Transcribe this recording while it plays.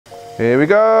Here we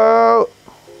go.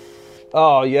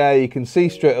 Oh yeah, you can see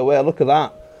straight away, look at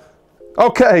that.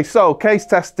 Okay, so case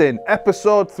testing,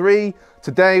 episode 3.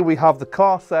 Today we have the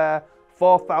Corsair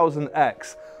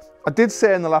 4000X. I did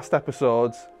say in the last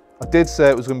episodes, I did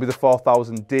say it was going to be the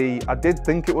 4000D. I did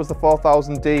think it was the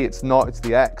 4000D, it's not, it's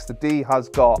the X. The D has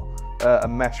got a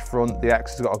mesh front, the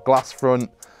X has got a glass front.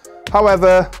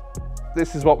 However,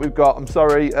 this is what we've got. I'm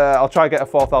sorry, I'll try to get a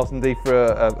 4000D for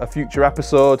a future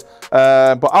episode.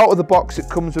 But out of the box, it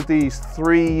comes with these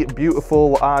 3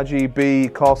 beautiful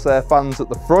RGB Corsair fans at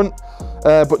the front,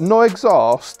 but no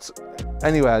exhaust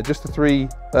anywhere, just the 3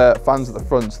 fans at the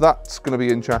front. So that's going to be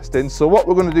interesting. So what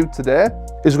we're going to do today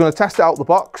is we're going to test it out the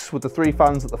box with the 3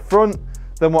 fans at the front.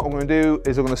 Then what I'm going to do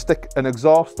is I'm going to stick an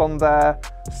exhaust on there,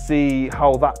 see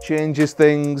how that changes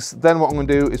things. Then what I'm going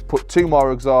to do is put 2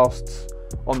 more exhausts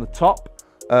on the top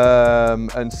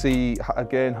and see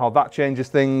again how that changes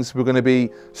things. We're going to be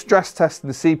stress testing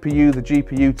the CPU, the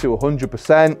GPU to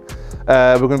 100%.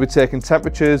 We're going to be taking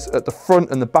temperatures at the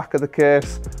front and the back of the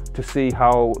case to see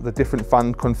how the different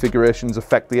fan configurations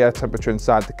affect the air temperature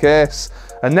inside the case.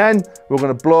 And then we're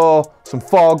going to blow some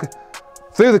fog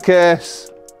through the case.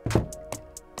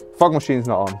 Fog machine's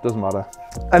not on, doesn't matter.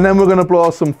 And then we're going to blow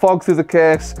some fog through the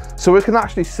case so we can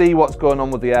actually see what's going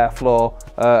on with the airflow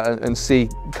and see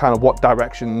kind of what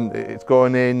direction it's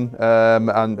going in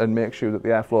and make sure that the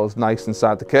airflow is nice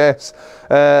inside the case.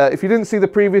 If you didn't see the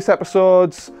previous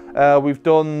episodes, we've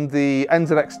done the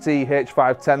NZXT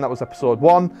H510, that was episode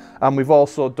 1, and we've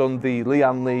also done the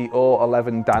Lian Li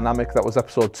 011 Dynamic, that was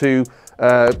episode 2.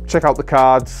 Check out the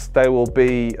cards, they will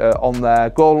be on there.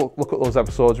 Go look at those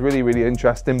episodes, really, really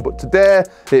interesting. But today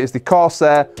it is the Corsair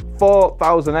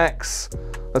 4000X.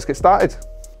 Let's get started.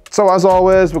 So as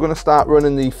always, we're going to start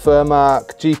running the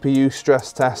Firmark GPU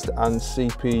stress test and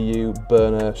CPU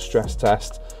burner stress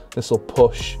test. This will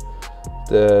push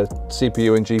the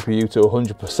CPU and GPU to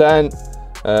 100%,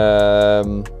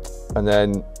 and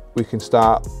then we can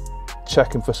start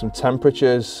checking for some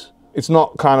temperatures. It's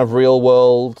not kind of real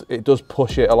world, it does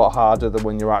push it a lot harder than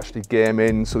when you're actually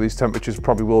gaming, so these temperatures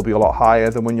probably will be a lot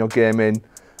higher than when you're gaming.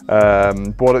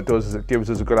 But what it does is it gives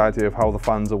us a good idea of how the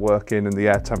fans are working and the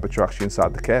air temperature actually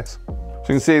inside the case. So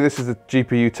you can see this is the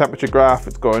GPU temperature graph,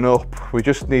 it's going up. We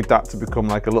just need that to become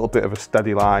like a little bit of a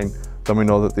steady line. Then we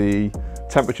know that the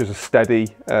temperatures are steady,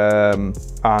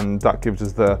 and that gives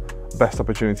us the best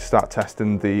opportunity to start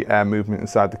testing the air movement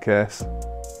inside the case.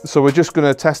 So we're just going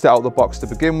to test it out of the box to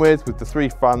begin with the 3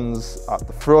 fans at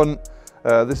the front.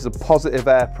 This is a positive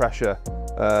air pressure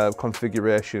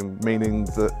configuration, meaning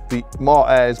that the more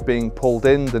air is being pulled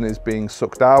in than is being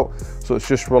sucked out. So it's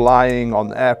just relying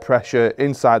on air pressure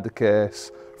inside the case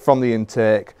from the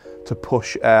intake to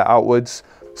push air outwards.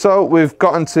 So we've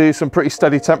gotten to some pretty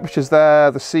steady temperatures there.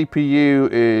 The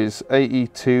CPU is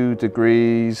 82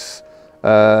 degrees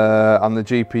and the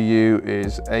GPU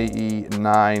is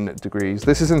 89 degrees.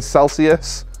 This is in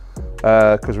Celsius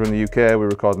because we're in the UK, we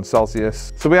record in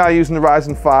Celsius. So we are using the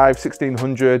Ryzen 5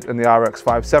 1600 and the RX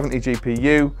 570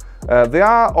 GPU. They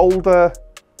are older,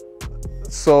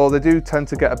 so they do tend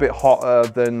to get a bit hotter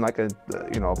than like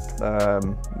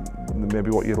maybe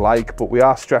what you'd like, but we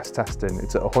are stress testing.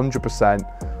 It's at 100%,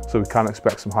 so we can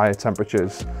expect some higher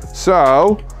temperatures.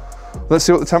 So let's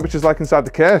see what the temperature's like inside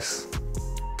the case.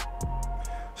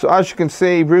 So as you can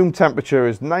see, room temperature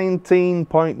is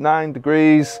 19.9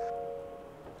 degrees.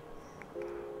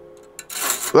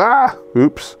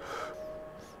 Oops.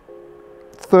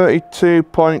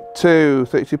 32.2,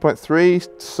 32.3,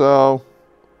 so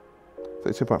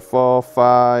 32.4,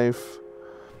 5,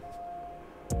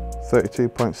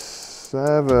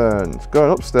 32.7, it's going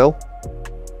up still.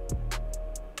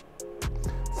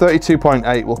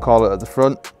 32.8 we'll call it at the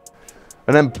front.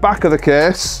 And then back of the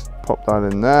case, pop that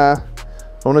in there.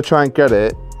 I want to try and get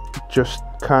it just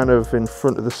kind of in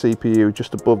front of the CPU,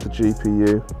 just above the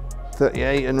GPU.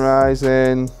 38 and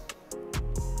rising.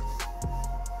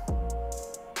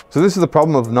 So this is the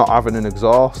problem of not having an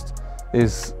exhaust,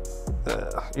 is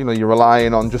you're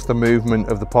relying on just the movement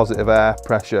of the positive air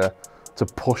pressure to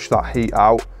push that heat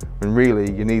out, and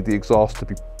really you need the exhaust to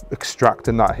be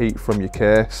extracting that heat from your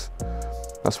case.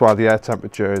 That's why the air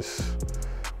temperature is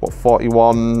what,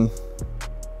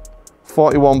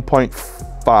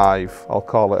 41.5, I'll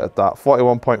call it at that,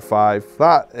 41.5.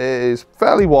 That is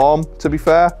fairly warm, to be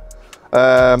fair.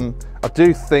 I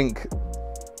do think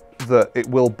that it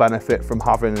will benefit from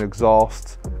having an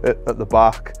exhaust at the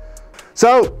back.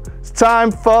 So it's time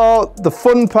for the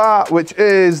fun part, which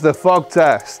is the fog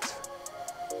test.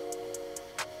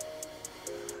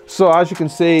 So as you can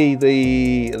see,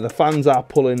 the fans are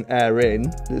pulling air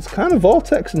in. It's kind of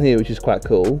vortex in here, which is quite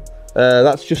cool.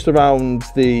 That's just around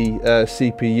the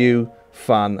CPU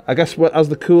fan. I guess as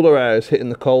the cooler air is hitting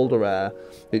the colder air,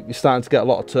 you're starting to get a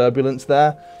lot of turbulence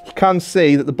there. You can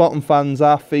see that the bottom fans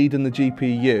are feeding the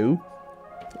GPU,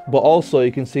 but also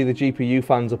you can see the GPU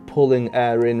fans are pulling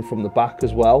air in from the back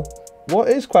as well. What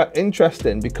is quite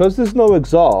interesting, because there's no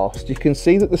exhaust, you can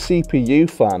see that the CPU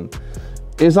fan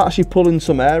is actually pulling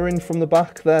some air in from the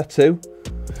back there too.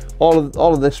 All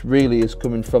of this really is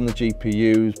coming from the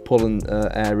GPUs, pulling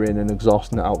air in and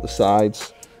exhausting it out the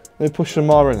sides. Let me push some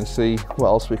more in and see what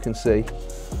else we can see.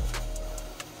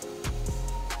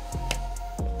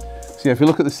 So yeah, if you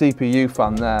look at the CPU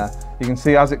fan there, you can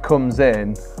see as it comes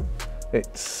in,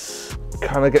 it's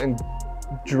kind of getting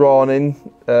drawn in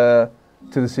to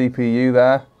the CPU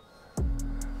there.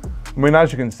 I mean,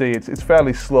 as you can see, it's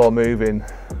fairly slow moving,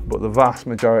 but the vast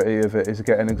majority of it is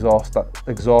getting exhausted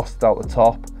out the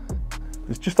top.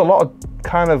 There's just a lot of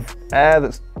kind of air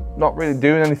that's not really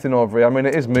doing anything over here. I mean,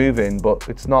 it is moving, but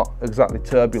it's not exactly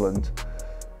turbulent.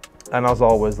 And as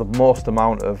always, the most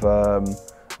amount of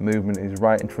movement is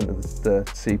right in front of the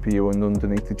CPU and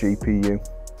underneath the GPU.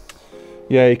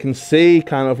 Yeah, you can see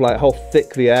kind of like how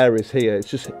thick the air is here. It's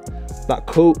just that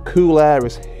cool air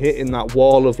is hitting that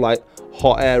wall of like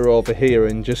hot air over here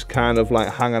and just kind of like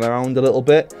hanging around a little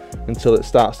bit until it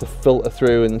starts to filter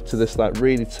through into this like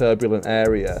really turbulent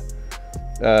area,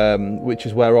 which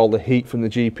is where all the heat from the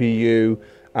GPU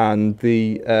and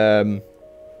the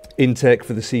intake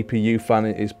for the CPU fan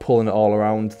is pulling it all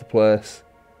around the place.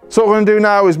 So what we're going to do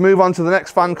now is move on to the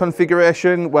next fan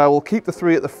configuration, where we'll keep the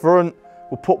 3 at the front,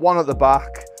 we'll put 1 at the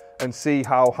back, and see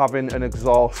how having an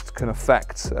exhaust can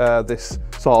affect this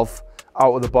sort of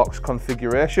out of the box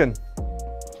configuration.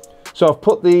 So I've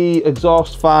put the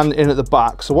exhaust fan in at the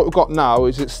back. So what we've got now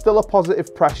is it's still a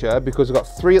positive pressure because we've got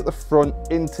 3 at the front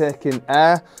intaking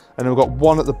air, and then we've got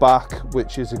 1 at the back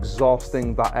which is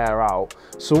exhausting that air out.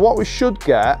 So what we should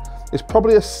get is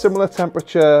probably a similar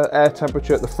temperature, air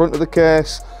temperature at the front of the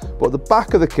case, but at the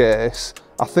back of the case,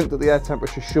 I think that the air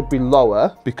temperature should be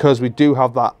lower because we do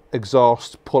have that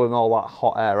exhaust pulling all that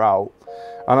hot air out.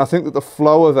 And I think that the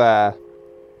flow of air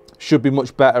should be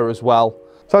much better as well.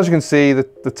 So as you can see, the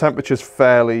temperature's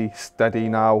fairly steady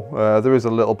now. There is a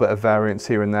little bit of variance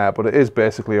here and there, but it is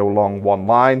basically along one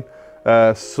line.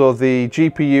 So the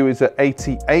GPU is at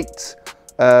 88,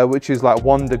 which is like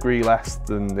 1 degree less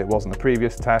than it was in the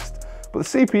previous test. But the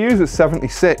CPU is at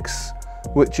 76,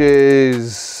 which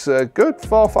is a good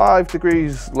 4 or 5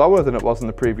 degrees lower than it was in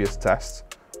the previous test,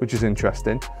 which is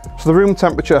interesting. So the room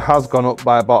temperature has gone up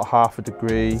by about ½ a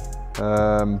degree.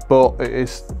 But it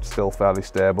is still fairly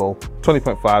stable,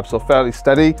 20.5, so fairly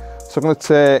steady. So I'm going to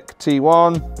take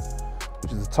T1,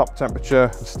 which is the top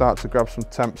temperature, and start to grab some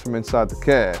temps from inside the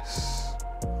case.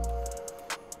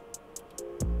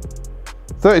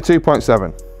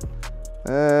 32.7.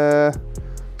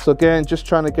 So again, just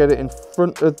trying to get it in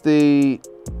front of the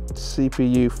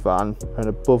CPU fan and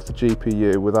above the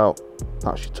GPU without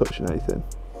actually touching anything.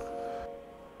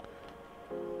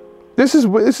 This is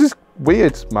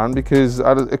weird, man, because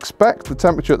I'd expect the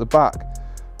temperature at the back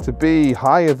to be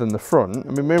higher than the front.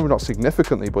 I mean, maybe not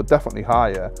significantly, but definitely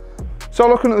higher. So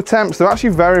looking at the temps, they're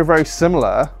actually very, very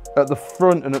similar at the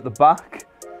front and at the back,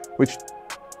 which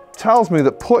tells me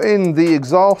that putting the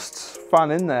exhaust fan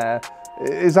in there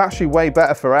is actually way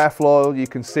better for airflow. You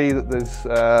can see that there's,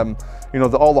 you know,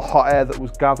 all the hot air that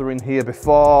was gathering here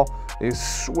before is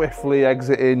swiftly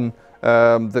exiting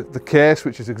the case,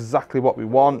 which is exactly what we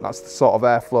want. That's the sort of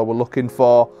airflow we're looking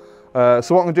for. So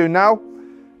what I'm going to do now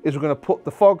is we're going to put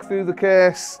the fog through the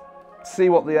case, see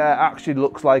what the air actually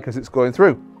looks like as it's going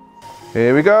through.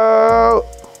 Here we go.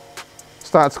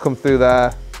 Starting to come through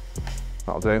there.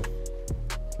 That'll do.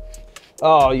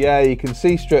 Oh yeah, you can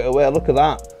see straight away, look at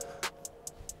that.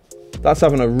 That's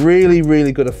having a really,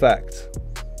 really good effect.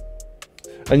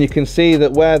 And you can see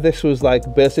that where this was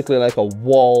like basically like a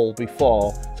wall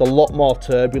before, it's a lot more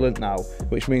turbulent now,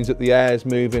 which means that the air is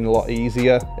moving a lot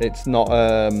easier. It's not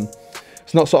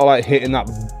sort of like hitting that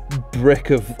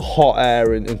brick of hot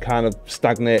air and kind of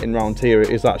stagnating around here. It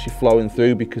is actually flowing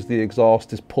through because the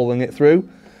exhaust is pulling it through.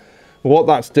 What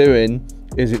that's doing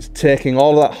is it's taking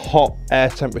all of that hot air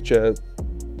temperature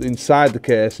inside the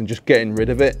case and just getting rid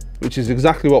of it, which is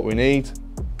exactly what we need.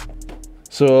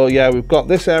 So yeah, we've got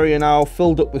this area now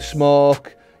filled up with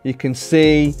smoke. You can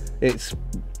see it's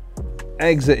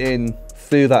exiting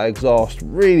through that exhaust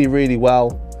really, really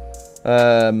well.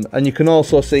 And you can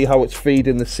also see how it's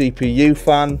feeding the CPU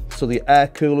fan. So the air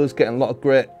cooler's getting a lot of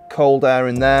great cold air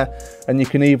in there. And you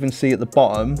can even see at the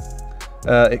bottom,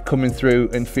 it coming through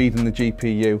and feeding the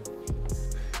GPU.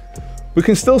 We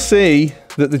can still see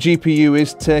that the GPU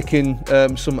is taking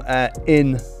some air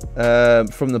in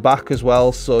from the back as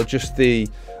well, so just the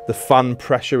fan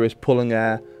pressure is pulling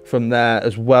air from there,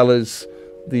 as well as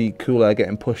the cool air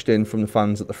getting pushed in from the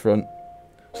fans at the front.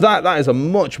 So that is a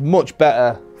much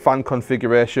better fan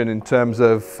configuration in terms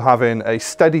of having a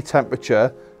steady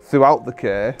temperature throughout the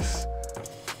case,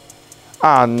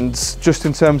 and just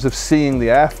in terms of seeing the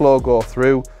airflow go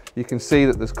through, you can see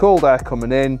that there's cold air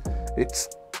coming in. It's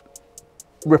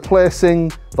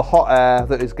replacing the hot air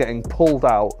that is getting pulled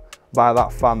out by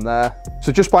that fan there.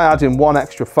 So just by adding one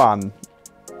extra fan,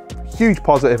 huge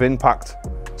positive impact.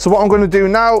 So what I'm going to do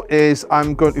now is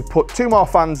I'm going to put 2 more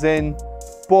fans in,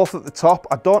 both at the top.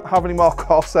 I don't have any more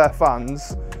Corsair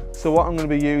fans, so what I'm going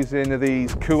to be using are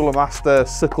these Cooler Master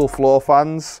sickle flow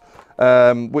fans,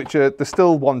 which they're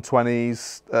still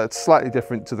 120s, slightly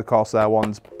different to the Corsair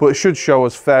ones, but it should show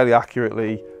us fairly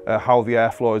accurately how the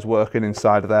airflow is working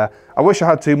inside of there. I wish I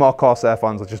had 2 more Corsair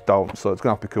fans, I just don't, so it's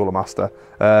going to have to be Cooler Master.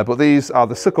 But these are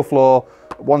the sickle flow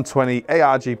 120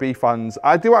 ARGB fans.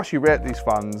 I do actually rate these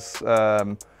fans,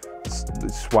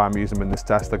 that's why I'm using them in this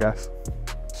test, I guess.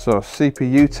 So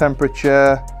CPU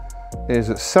temperature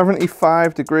is at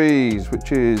 75 degrees,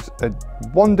 which is a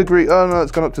 1 degree, oh no,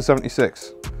 it's gone up to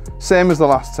 76. Same as the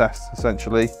last test,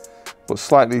 essentially, but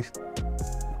slightly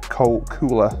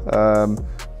cooler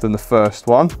than the first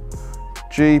one.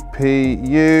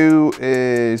 GPU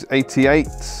is 88.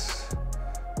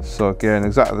 So again,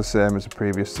 exactly the same as the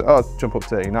previous. Oh, jump up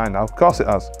to 89 now. Of course it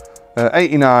has.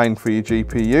 89 for your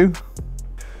GPU.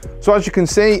 So as you can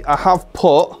see, I have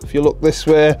put, if you look this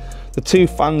way, the 2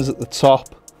 fans at the top,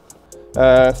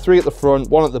 3 at the front,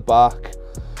 1 at the back.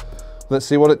 Let's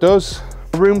see what it does.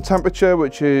 Room temperature,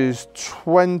 which is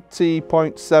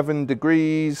 20.7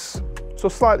 degrees. So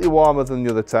slightly warmer than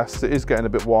the other tests. It is getting a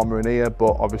bit warmer in here,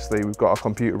 but obviously we've got our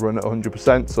computer run at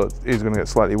 100%, so it is going to get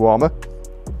slightly warmer.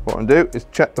 What I'm going to do is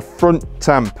check the front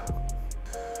temp.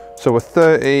 So we're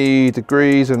 30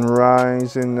 degrees and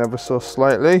rising ever so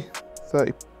slightly.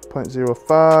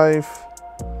 30.05.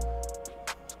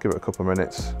 Let's give it a couple of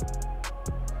minutes.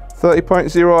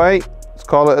 30.08, let's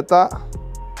call it at that.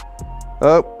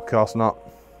 Oh, of course not.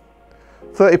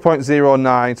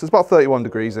 30.09, so it's about 31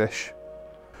 degrees-ish.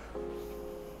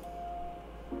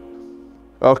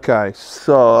 Okay,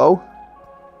 so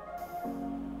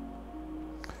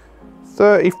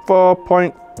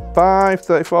 34.5,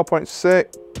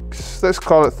 34.6, let's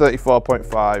call it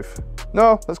 34.5.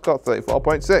 No, let's call it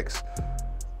 34.6.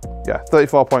 Yeah,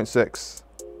 34.6.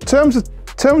 In terms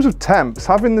of temps,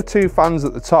 having the 2 fans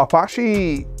at the top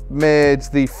actually made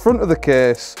the front of the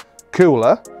case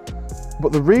cooler,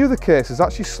 but the rear of the case is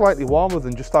actually slightly warmer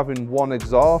than just having 1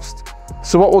 exhaust.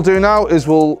 So what we'll do now is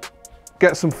we'll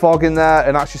get some fog in there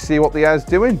and actually see what the air's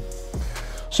doing.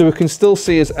 So we can still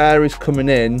see as air is coming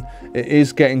in, it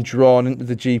is getting drawn into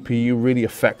the GPU really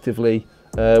effectively,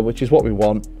 which is what we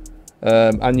want.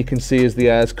 And you can see as the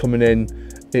air's coming in,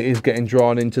 it is getting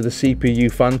drawn into the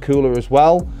CPU fan cooler as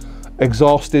well.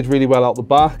 Exhausted really well out the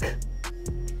back.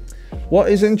 What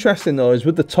is interesting though is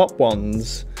with the top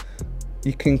ones,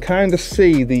 you can kind of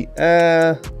see the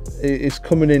air is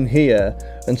coming in here,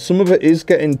 and some of it is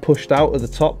getting pushed out of the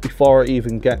top before it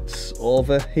even gets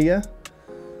over here,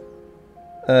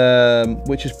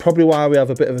 which is probably why we have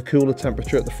a bit of a cooler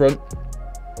temperature at the front.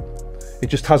 It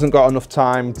just hasn't got enough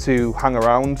time to hang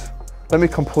around. Let me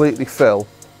completely fill.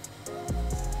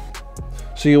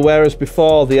 So whereas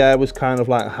before the air was kind of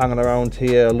like hanging around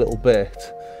here a little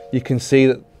bit, you can see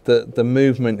that the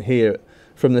movement here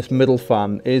from this middle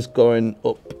fan is going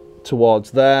up towards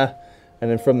there,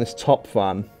 and then from this top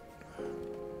fan,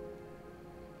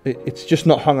 it's just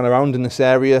not hanging around in this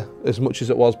area as much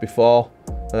as it was before.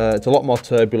 It's a lot more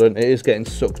turbulent. It is getting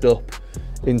sucked up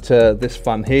into this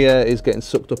fan here, it is getting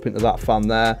sucked up into that fan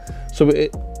there. So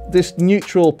this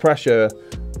neutral pressure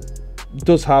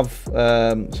does have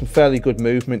some fairly good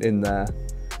movement in there.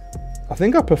 I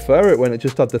think I prefer it when it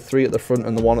just had the 3 at the front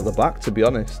and the 1 at the back, to be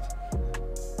honest.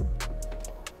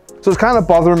 So it's kind of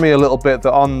bothering me a little bit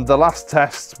that on the last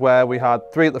test where we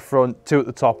had 3 at the front, 2 at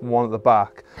the top and 1 at the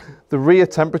back, the rear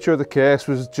temperature of the case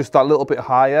was just that little bit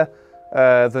higher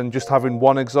than just having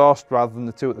 1 exhaust rather than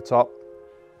the 2 at the top.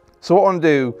 So what I want to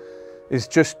do is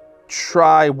just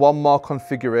try one more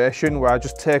configuration where I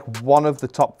just take one of the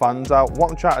top fans out.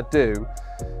 What I'm trying to do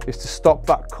is to stop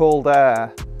that cold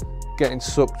air getting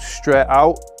sucked straight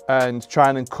out and try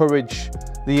and encourage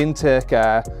the intake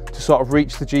air to sort of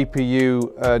reach the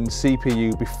GPU and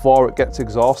CPU before it gets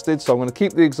exhausted. So I'm going to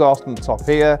keep the exhaust on the top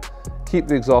here, keep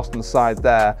the exhaust on the side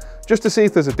there, just to see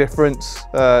if there's a difference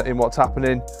in what's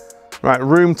happening. Right,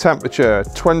 room temperature,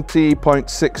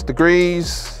 20.6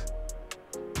 degrees.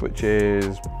 which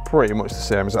is pretty much the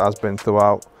same as it has been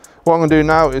throughout. What I'm going to do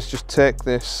now is just take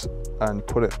this and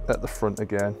put it at the front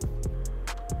again.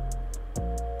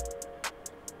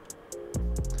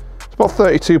 It's about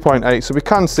 32.8, so we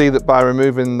can see that by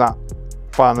removing that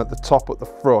fan at the top at the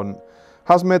front,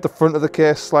 has made the front of the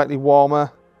case slightly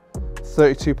warmer.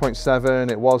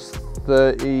 32.7, it was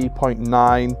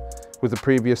 30.9 with the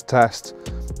previous test.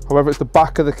 However, it's the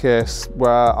back of the case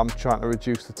where I'm trying to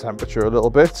reduce the temperature a little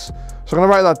bit. So I'm going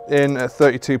to write that in at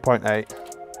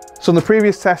 32.8. So in the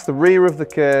previous test, the rear of the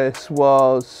case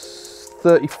was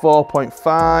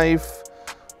 34.5.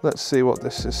 Let's see what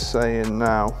this is saying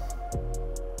now.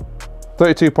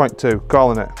 32.2,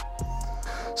 calling it.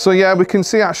 So yeah, we can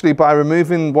see actually by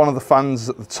removing one of the fans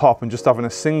at the top and just having a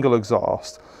single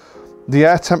exhaust, the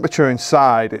air temperature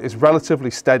inside is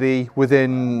relatively steady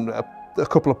within a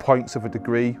couple of points of a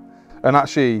degree. And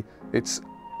actually it's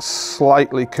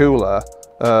slightly cooler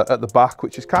at the back,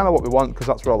 which is kind of what we want because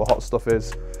that's where all the hot stuff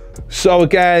is. So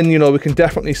again, you know, we can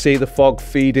definitely see the fog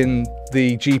feeding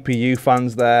the GPU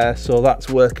fans there. So that's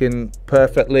working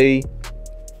perfectly.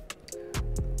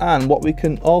 And what we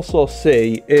can also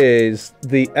see is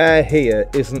the air here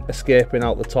isn't escaping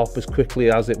out the top as quickly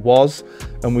as it was.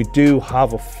 And we do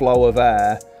have a flow of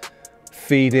air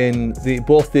feeding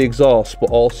both the exhaust, but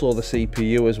also the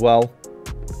CPU as well.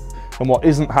 And what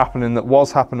isn't happening, that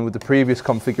was happening with the previous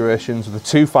configurations with the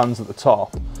two fans at the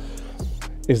top,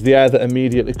 is the air that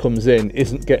immediately comes in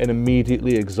isn't getting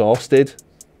immediately exhausted.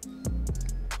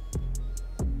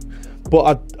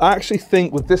 But I actually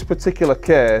think with this particular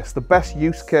case, the best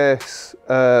use case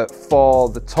for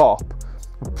the top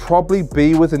would probably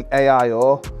be with an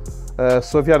AIO.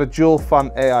 So if you had a dual fan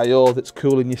AIO that's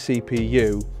cooling your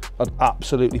CPU, I'd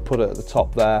absolutely put it at the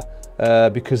top there,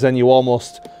 because then you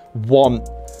almost want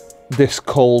this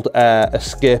cold air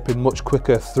escaping much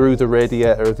quicker through the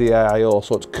radiator of the AIO,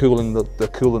 so it's cooling the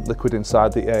coolant liquid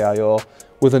inside the AIO.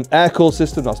 With an air-cooled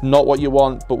system, that's not what you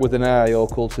want, but with an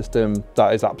AIO-cooled system,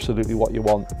 that is absolutely what you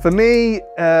want. For me,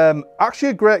 actually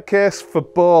a great case for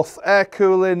both air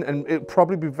cooling, and it'd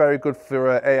probably be very good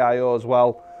for AIO as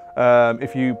well,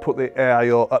 if you put the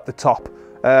AIO at the top.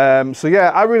 So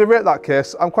yeah, I really rate that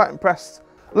case. I'm quite impressed.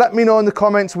 Let me know in the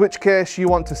comments which case you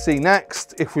want to see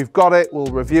next. If we've got it, we'll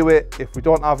review it. If we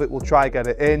don't have it, we'll try get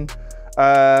it in.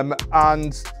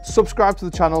 And subscribe to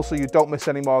the channel so you don't miss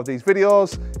any more of these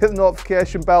videos. Hit the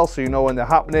notification bell so you know when they're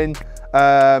happening.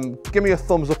 Give me a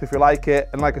thumbs up if you like it.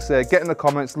 And like I say, get in the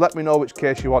comments, let me know which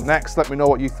case you want next. Let me know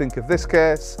what you think of this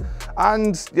case.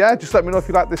 And yeah, just let me know if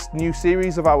you like this new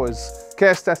series of ours.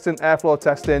 Case testing, airflow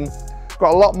testing.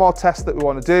 Got a lot more tests that we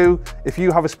want to do. If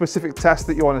you have a specific test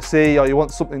that you want to see or you want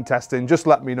something testing, just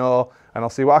let me know and I'll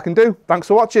see what I can do. Thanks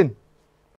for watching.